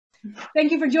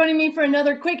Thank you for joining me for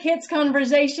another Quick Hits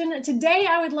conversation. Today,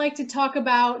 I would like to talk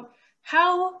about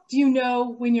how do you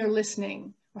know when you're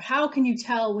listening, or how can you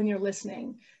tell when you're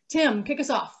listening? Tim, kick us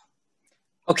off.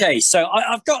 Okay, so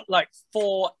I've got like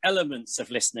 4 elements of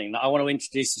listening that I want to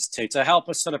introduce us to help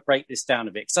us sort of break this down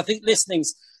a bit. Because I think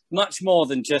listening's much more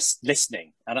than just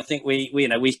listening. And I think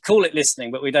we call it listening,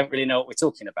 but we don't really know what we're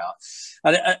talking about.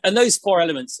 And those 4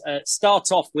 elements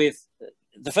start off with,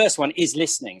 the first one is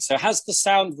listening. So has the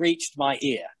sound reached my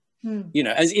ear?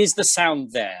 Is the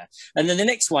sound there? And then the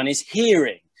next one is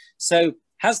hearing. So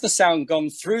has the sound gone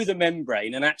through the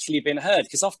membrane and actually been heard?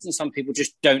 Because often some people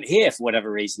just don't hear for whatever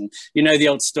reason. You know, the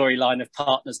old storyline of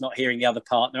partners not hearing the other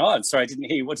partner. Oh, I'm sorry, I didn't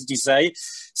hear you. What did you say?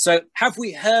 So have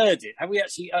we heard it? Have we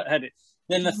actually heard it?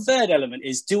 Then the third element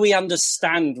is, do we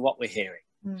understand what we're hearing?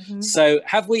 So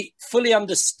have we fully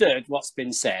understood what's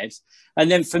been said?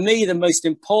 And then for me, the most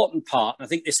important part, and I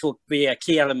think this will be a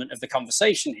key element of the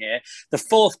conversation here, the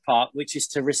 4th part, which is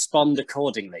to respond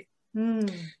accordingly.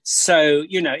 So,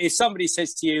 if somebody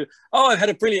says to you, oh, I've had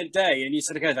a brilliant day, and you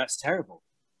sort of go, that's terrible,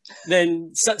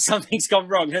 then something's gone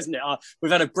wrong, hasn't it?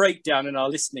 We've had a breakdown in our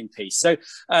listening piece. So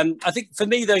I think for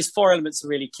me, those 4 elements are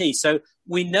really key. So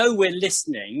we know we're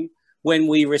listening when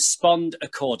we respond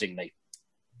accordingly.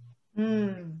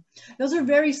 Those are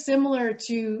very similar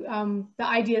to the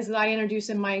ideas that I introduce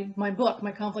in my book,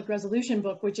 my conflict resolution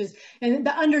book, which is and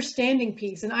the understanding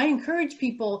piece. And I encourage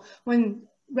people, when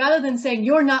rather than saying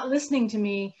you're not listening to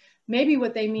me, maybe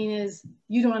what they mean is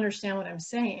you don't understand what I'm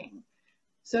saying.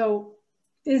 So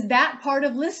is that part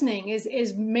of listening,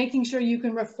 is making sure you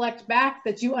can reflect back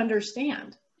that you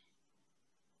understand?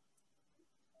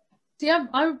 See,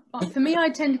 for me, I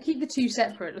tend to keep the 2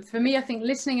 separate. For me, I think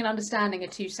listening and understanding are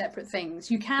 2 separate things.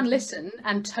 You can listen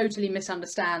and totally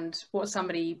misunderstand what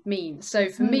somebody means. So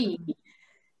for me,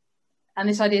 and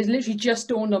this idea has literally just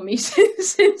dawned on me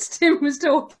since Tim was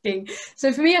talking.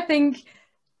 So for me, I think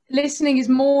listening is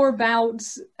more about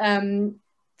the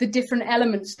different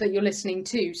elements that you're listening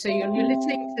to. So you're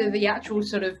listening to the actual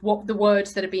sort of what the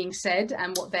words that are being said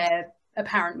and what their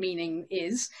apparent meaning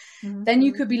is. Then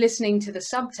you could be listening to the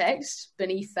subtext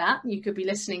beneath that. You could be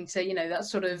listening to, that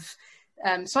sort of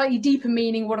slightly deeper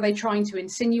meaning. What are they trying to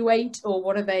insinuate, or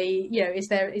what are they, is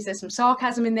there some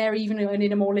sarcasm in there, even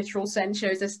in a more literal sense?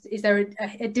 Is there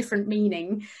a different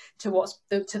meaning to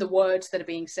to the words that are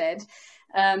being said?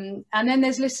 And then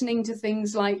there's listening to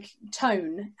things like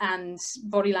tone and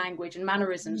body language and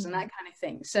mannerisms and that kind of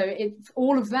thing. So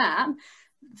all of that,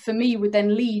 for me, would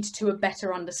then lead to a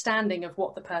better understanding of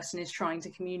what the person is trying to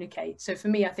communicate. So for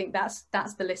me, I think that's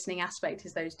the listening aspect,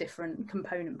 is those different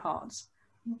component parts.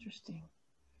 Interesting.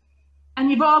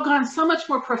 And you've all gone so much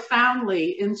more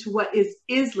profoundly into what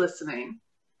is listening.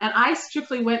 And I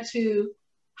strictly went to,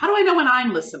 how do I know when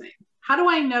I'm listening? How do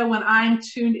I know when I'm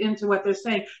tuned into what they're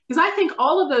saying? Because I think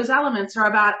all of those elements are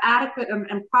about adequate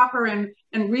and proper and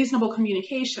reasonable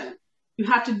communication. You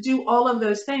have to do all of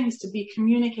those things to be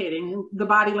communicating, the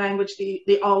body language,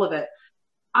 the all of it.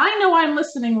 I know I'm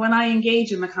listening when I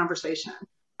engage in the conversation.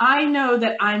 I know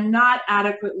that I'm not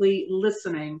adequately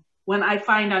listening when I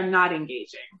find I'm not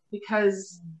engaging,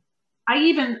 because I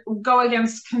even go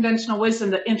against conventional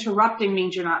wisdom that interrupting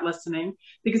means you're not listening,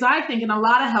 because I think in a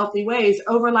lot of healthy ways,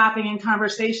 overlapping in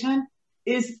conversation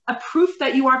is a proof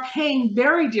that you are paying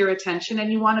very dear attention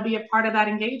and you want to be a part of that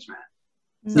engagement.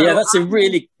 So yeah, that's a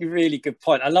really, really good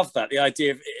point. I love that. The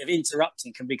idea of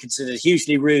interrupting can be considered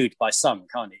hugely rude by some,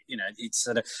 can't it? It's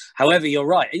sort of, however, you're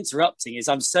right. Interrupting is,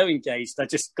 I'm so engaged, I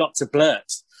just got to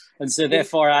blurt. And so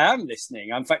therefore I am listening.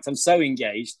 In fact, I'm so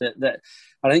engaged that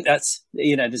I think that's,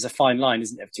 there's a fine line,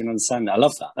 isn't there? Do you understand that? I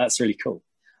love that. That's really cool.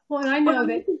 Well, and I know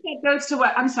that goes to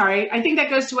what, I think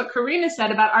that goes to what Karina said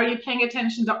about, are you paying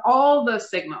attention to all the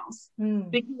signals?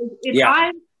 Because if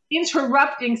I'm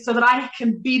interrupting so that I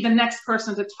can be the next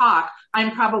person to talk,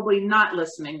 I'm probably not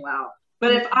listening well.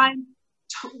 But if I'm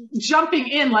jumping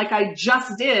in like I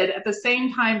just did at the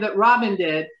same time that Robin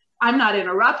did, I'm not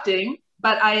interrupting,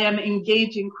 but I am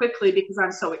engaging quickly because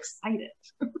I'm so excited.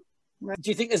 Do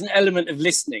you think there's an element of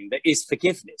listening that is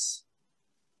forgiveness?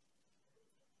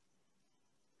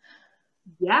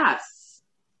 Yes.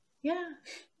 Yeah.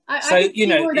 So, I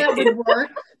that would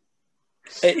work.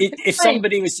 If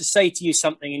somebody was to say to you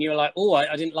something and you're like, oh,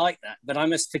 I didn't like that, but I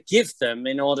must forgive them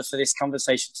in order for this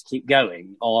conversation to keep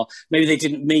going, or maybe they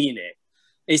didn't mean it.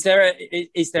 Is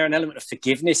there an element of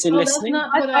forgiveness in listening?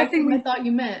 That's not what I thought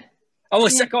you meant. Oh,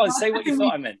 well, go on, say what you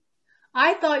thought I meant.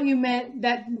 I thought you meant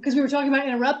that, because we were talking about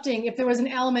interrupting, if there was an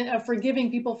element of forgiving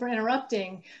people for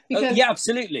interrupting. Because yeah,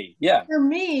 absolutely. Yeah. For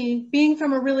me, being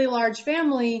from a really large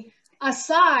family,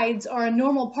 asides are a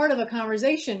normal part of a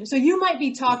conversation. So you might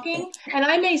be talking and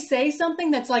I may say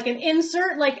something that's like an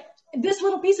insert, like this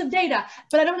little piece of data,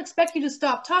 but I don't expect you to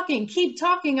stop talking. Keep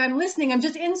talking. I'm listening. I'm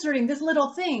just inserting this little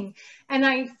thing. And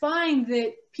I find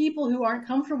that people who aren't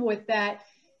comfortable with that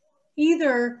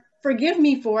either forgive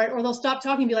me for it or they'll stop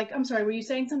talking and be like, I'm sorry, were you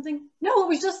saying something? No, it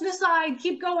was just this side.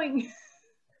 Keep going.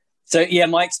 So yeah,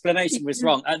 my explanation was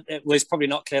wrong. It was probably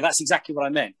not clear. That's exactly what I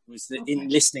meant. Was that in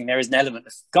listening there is an element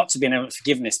of got to be an element of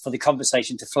forgiveness for the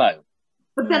conversation to flow.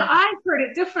 But then I heard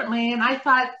it differently, and I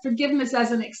thought forgiveness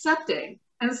as an accepting.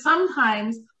 And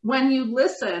sometimes when you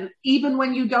listen, even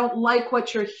when you don't like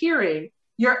what you're hearing,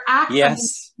 your act of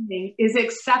listening is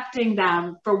accepting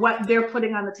them for what they're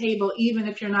putting on the table, even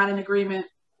if you're not in agreement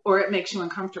or it makes you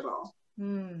uncomfortable.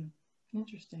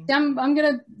 Interesting. I'm going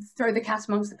to throw the cat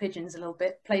amongst the pigeons a little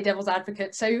bit, play devil's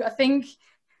advocate. So I think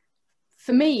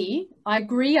for me, I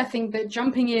agree. I think that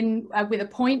jumping in with a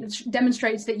point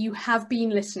demonstrates that you have been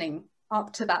listening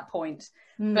up to that point.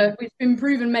 But it's been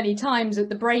proven many times that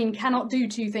the brain cannot do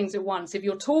two things at once. If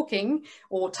you're talking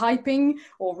or typing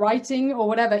or writing or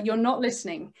whatever, you're not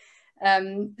listening.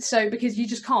 So because you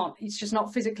just can't, it's just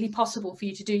not physically possible for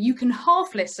you to do. You can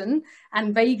half listen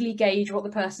and vaguely gauge what the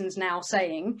person's now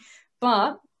saying,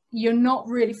 but you're not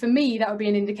really, for me, that would be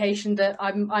an indication that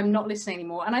I'm not listening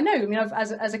anymore. And I know, I mean,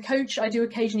 as a coach, I do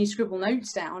occasionally scribble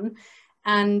notes down,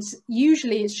 and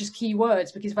usually it's just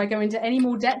keywords, because if I go into any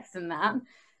more depth than that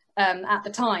at the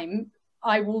time,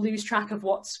 I will lose track of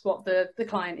what the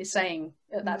client is saying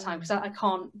at that time, because I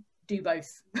can't do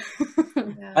both.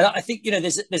 And I think,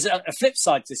 there's a flip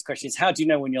side to this question, is how do you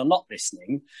know when you're not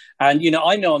listening? And,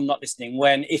 I know I'm not listening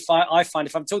when I find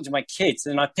if I'm talking to my kids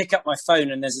and I pick up my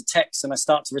phone and there's a text and I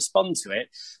start to respond to it,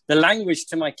 the language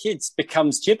to my kids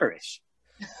becomes gibberish.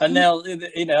 And they'll,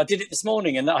 I did it this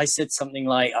morning, and I said something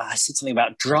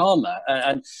about drama,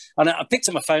 and I picked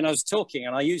up my phone, I was talking,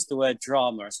 and I used the word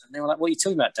drama, and they were like, "What are you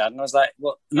talking about, Dad?" And I was like,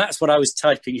 "Well," and that's what I was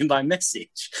typing in my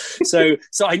message. So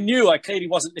I knew I clearly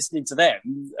wasn't listening to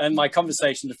them, and my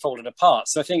conversation had fallen apart.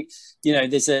 So I think,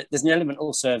 there's an element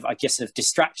also of, I guess, of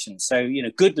distraction. So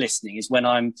good listening is when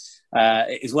I'm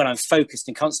focused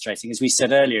and concentrating, as we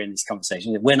said earlier in this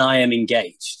conversation, when I am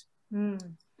engaged.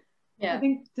 Yeah. I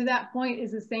think to that point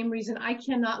is the same reason I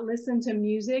cannot listen to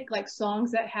music, like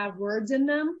songs that have words in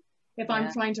them, if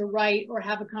I'm trying to write or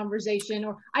have a conversation,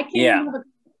 or I can't even have a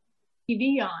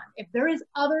TV on. If there is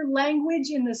other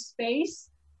language in the space,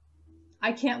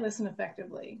 I can't listen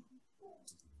effectively.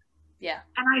 Yeah.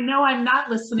 And I know I'm not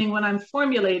listening when I'm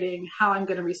formulating how I'm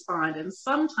going to respond. And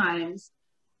sometimes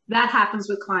that happens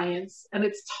with clients, and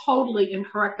it's totally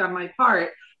incorrect on my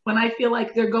part. When I feel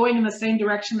like they're going in the same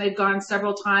direction they've gone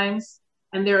several times,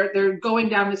 and they're going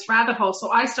down this rabbit hole. So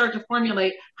I start to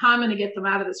formulate how I'm going to get them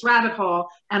out of this rabbit hole,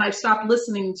 and I've stopped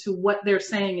listening to what they're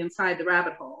saying inside the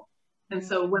rabbit hole. And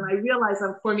so when I realize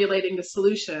I'm formulating the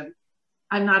solution,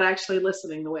 I'm not actually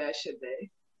listening the way I should be.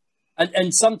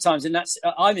 And sometimes,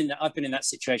 I've been in that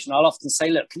situation. I'll often say,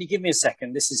 "Look, can you give me a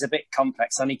second? This is a bit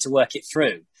complex. I need to work it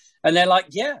through." And they're like,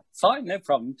 "Yeah, fine, no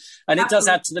problem." And it does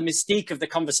add to the mystique of the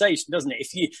conversation, doesn't it?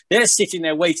 If they're sitting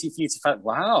there waiting for you to find,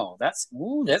 wow, that's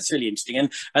really interesting.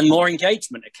 And more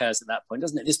engagement occurs at that point,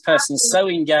 doesn't it? This person's so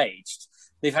engaged,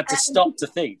 they've had to stop to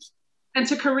think. And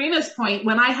to Karina's point,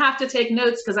 when I have to take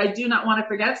notes because I do not want to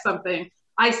forget something,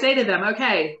 I say to them,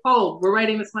 "Okay, hold, we're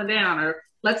writing this one down," or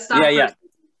 "Let's stop."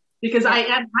 Because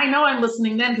I know I'm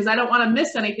listening then, because I don't want to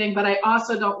miss anything, but I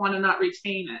also don't want to not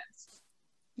retain it.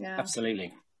 Yeah,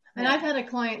 absolutely. And I've had a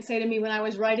client say to me when I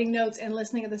was writing notes and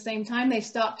listening at the same time, they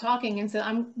stopped talking and said,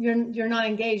 "You're not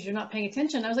engaged. You're not paying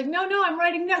attention." I was like, no, I'm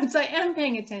writing notes. I am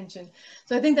paying attention.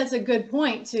 So I think that's a good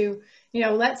point to,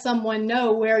 let someone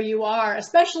know where you are,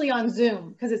 especially on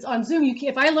Zoom, because it's on Zoom.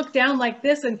 If I look down like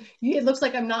this and it looks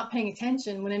like I'm not paying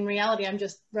attention, when in reality, I'm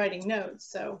just writing notes.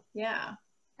 So yeah.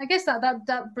 I guess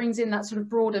that brings in that sort of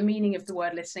broader meaning of the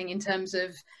word listening, in terms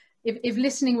of if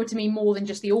listening were to mean more than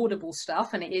just the audible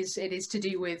stuff, and it is to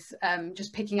do with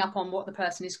just picking up on what the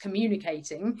person is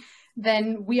communicating,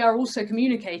 then we are also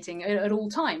communicating at all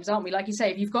times, aren't we? Like you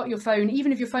say, if you've got your phone,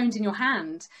 even if your phone's in your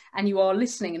hand and you are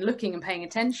listening and looking and paying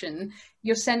attention,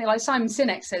 you're sending, like Simon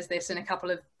Sinek says this in a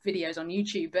couple of videos on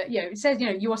YouTube, but it says,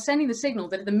 you are sending the signal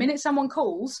that the minute someone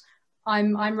calls,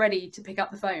 I'm ready to pick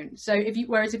up the phone. So if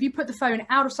you put the phone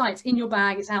out of sight, it's in your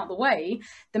bag, it's out of the way,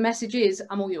 the message is,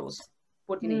 "I'm all yours.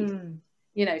 What do you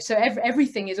need?" So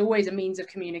everything is always a means of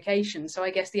communication. So I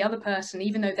guess the other person,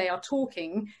 even though they are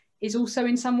talking, is also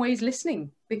in some ways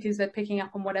listening, because they're picking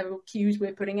up on whatever cues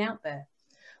we're putting out there.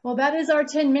 Well, that is our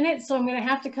 10 minutes, so I'm going to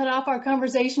have to cut off our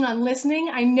conversation on listening.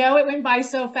 I know it went by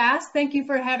so fast. Thank you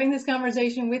for having this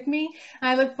conversation with me.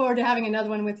 I look forward to having another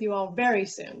one with you all very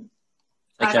soon.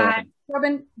 Take care, Bye-bye.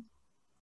 Robin.